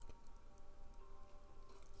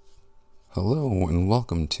Hello and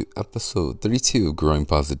welcome to episode 32, Growing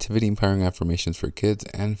Positivity, Empowering Affirmations for Kids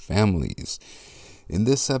and Families. In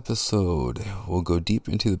this episode, we'll go deep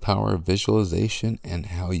into the power of visualization and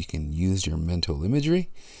how you can use your mental imagery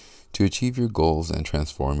to achieve your goals and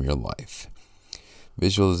transform your life.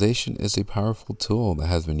 Visualization is a powerful tool that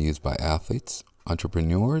has been used by athletes,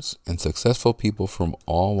 entrepreneurs, and successful people from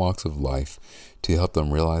all walks of life to help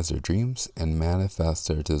them realize their dreams and manifest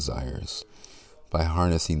their desires. By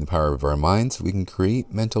harnessing the power of our minds, we can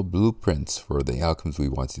create mental blueprints for the outcomes we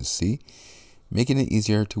want to see, making it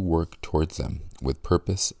easier to work towards them with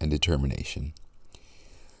purpose and determination.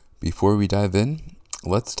 Before we dive in,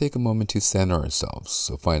 let's take a moment to center ourselves.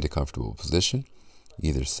 So find a comfortable position,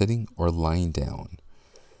 either sitting or lying down.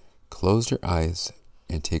 Close your eyes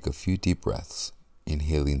and take a few deep breaths,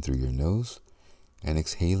 inhaling through your nose and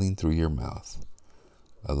exhaling through your mouth.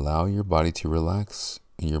 Allow your body to relax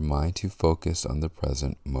and your mind to focus on the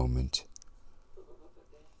present moment.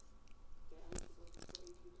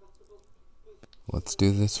 Let's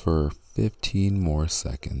do this for 15 more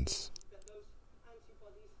seconds.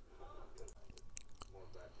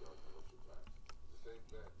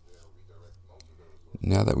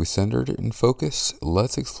 Now that we centered and focused,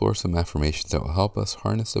 let's explore some affirmations that will help us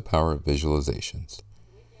harness the power of visualizations.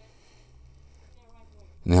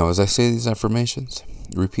 Now, as I say these affirmations,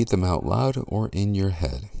 repeat them out loud or in your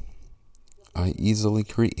head. I easily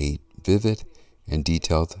create vivid and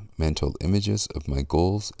detailed mental images of my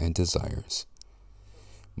goals and desires.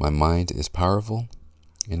 My mind is powerful,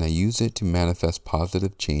 and I use it to manifest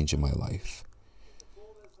positive change in my life.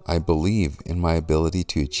 I believe in my ability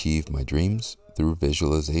to achieve my dreams through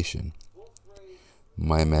visualization.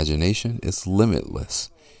 My imagination is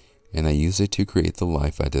limitless, and I use it to create the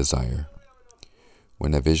life I desire.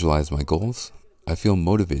 When I visualize my goals, I feel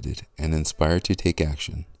motivated and inspired to take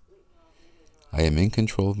action. I am in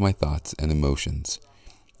control of my thoughts and emotions,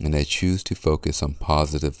 and I choose to focus on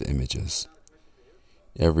positive images.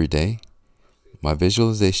 Every day, my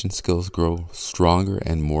visualization skills grow stronger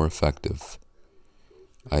and more effective.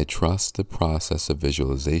 I trust the process of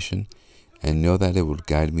visualization and know that it will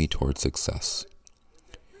guide me towards success.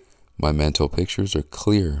 My mental pictures are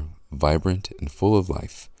clear, vibrant, and full of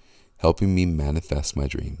life, helping me manifest my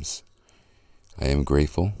dreams. I am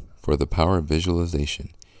grateful for the power of visualization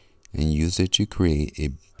and use it to create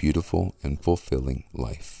a beautiful and fulfilling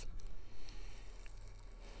life.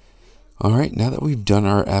 All right, now that we've done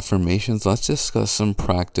our affirmations, let's discuss some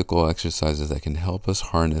practical exercises that can help us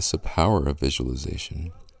harness the power of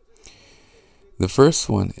visualization. The first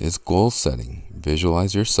one is goal setting.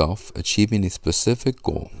 Visualize yourself achieving a specific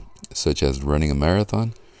goal, such as running a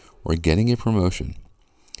marathon or getting a promotion.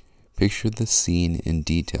 Picture the scene in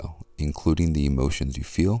detail, including the emotions you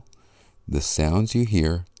feel, the sounds you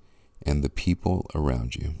hear, and the people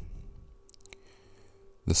around you.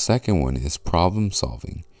 The second one is problem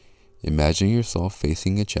solving. Imagine yourself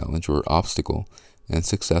facing a challenge or obstacle and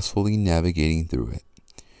successfully navigating through it.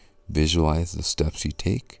 Visualize the steps you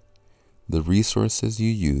take, the resources you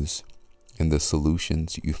use, and the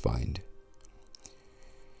solutions you find.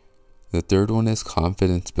 The third one is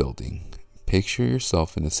confidence building. Picture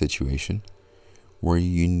yourself in a situation where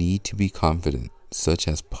you need to be confident, such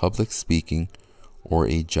as public speaking or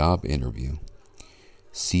a job interview.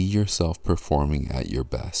 See yourself performing at your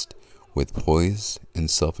best with poise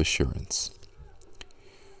and self-assurance.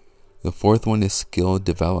 The fourth one is skill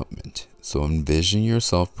development. So envision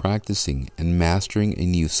yourself practicing and mastering a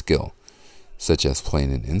new skill, such as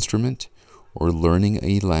playing an instrument or learning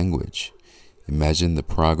a language. Imagine the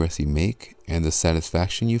progress you make and the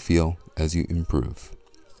satisfaction you feel as you improve.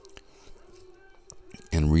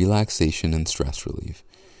 And relaxation and stress relief.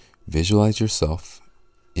 Visualize yourself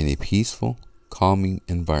in a peaceful, calming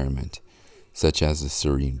environment, such as a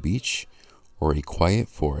serene beach or a quiet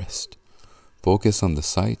forest. Focus on the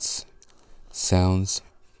sights, sounds,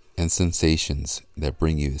 and sensations that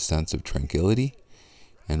bring you a sense of tranquility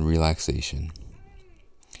and relaxation.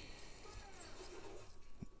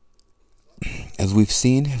 As we've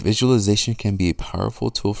seen, visualization can be a powerful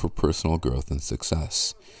tool for personal growth and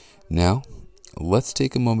success. Now, let's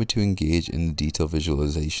take a moment to engage in the detailed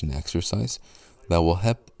visualization exercise that will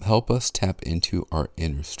help us tap into our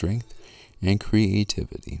inner strength and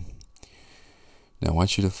creativity. Now, I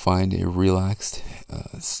want you to find a relaxed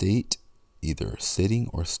state, either sitting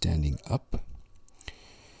or standing up.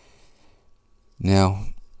 Now,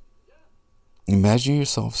 imagine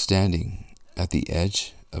yourself standing at the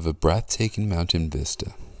edge of a breathtaking mountain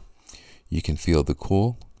vista. You can feel the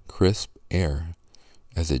cool, crisp air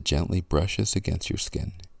as it gently brushes against your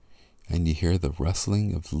skin, and you hear the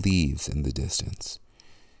rustling of leaves in the distance.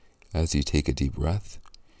 As you take a deep breath,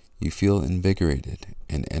 You feel invigorated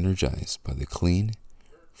and energized by the clean,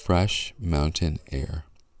 fresh mountain air.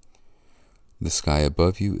 The sky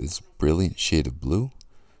above you is a brilliant shade of blue,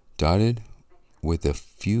 dotted with a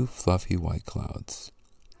few fluffy white clouds.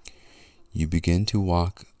 You begin to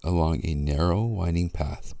walk along a narrow, winding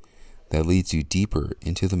path that leads you deeper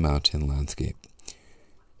into the mountain landscape.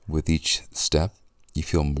 With each step, you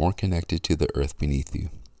feel more connected to the earth beneath you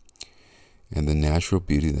and the natural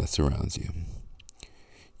beauty that surrounds you.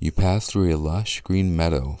 You pass through a lush green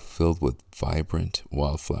meadow filled with vibrant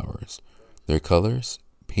wildflowers, their colors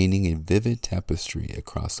painting a vivid tapestry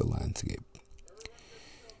across the landscape.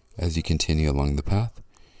 As you continue along the path,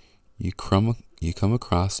 you come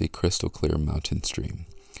across a crystal clear mountain stream,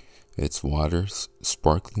 its waters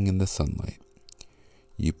sparkling in the sunlight.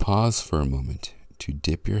 You pause for a moment to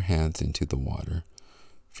dip your hands into the water,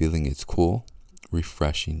 feeling its cool,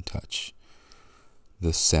 refreshing touch.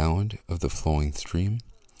 The sound of the flowing stream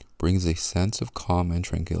brings a sense of calm and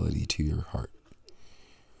tranquility to your heart.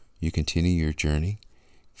 You continue your journey,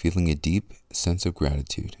 feeling a deep sense of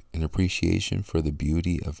gratitude and appreciation for the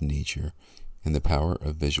beauty of nature and the power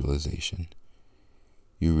of visualization.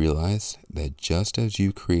 You realize that just as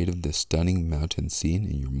you created this stunning mountain scene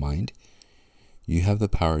in your mind, you have the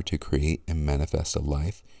power to create and manifest a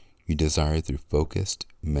life you desire through focused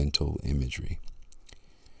mental imagery.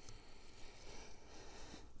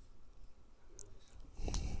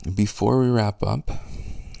 Before we wrap up,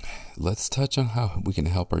 let's touch on how we can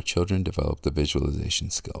help our children develop the visualization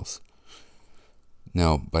skills.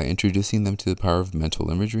 Now, by introducing them to the power of mental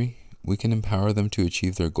imagery, we can empower them to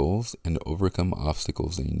achieve their goals and overcome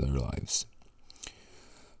obstacles in their lives.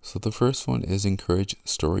 So the first one is encourage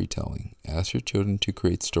storytelling. Ask your children to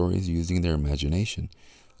create stories using their imagination,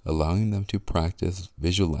 allowing them to practice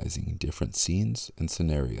visualizing different scenes and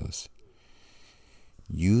scenarios.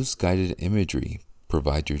 Use guided imagery.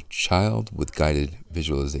 Provide your child with guided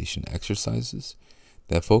visualization exercises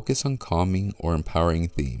that focus on calming or empowering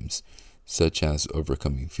themes, such as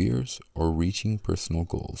overcoming fears or reaching personal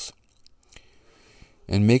goals.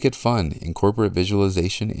 And make it fun. Incorporate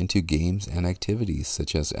visualization into games and activities,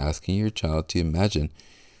 such as asking your child to imagine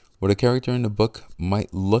what a character in a book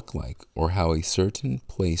might look like or how a certain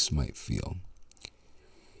place might feel.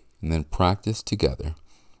 And then practice together.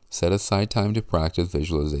 Set aside time to practice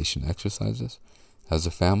visualization exercises as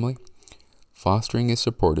a family, fostering a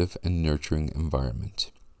supportive and nurturing environment.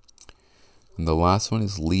 And the last one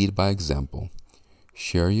is lead by example.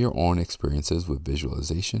 Share your own experiences with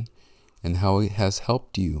visualization and how it has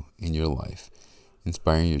helped you in your life,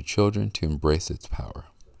 inspiring your children to embrace its power.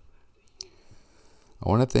 I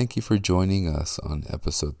want to thank you for joining us on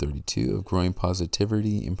episode 32 of Growing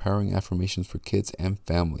Positivity, Empowering Affirmations for Kids and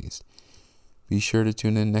Families. Be sure to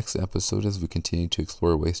tune in next episode as we continue to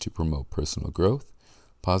explore ways to promote personal growth,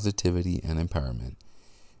 positivity, and empowerment.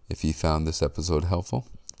 If you found this episode helpful,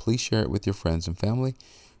 please share it with your friends and family,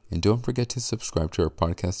 and don't forget to subscribe to our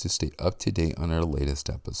podcast to stay up to date on our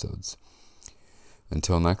latest episodes.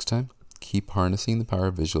 Until next time, keep harnessing the power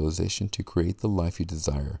of visualization to create the life you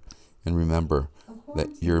desire, and remember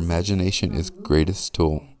that your imagination is greatest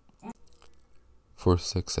tool for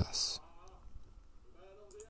success.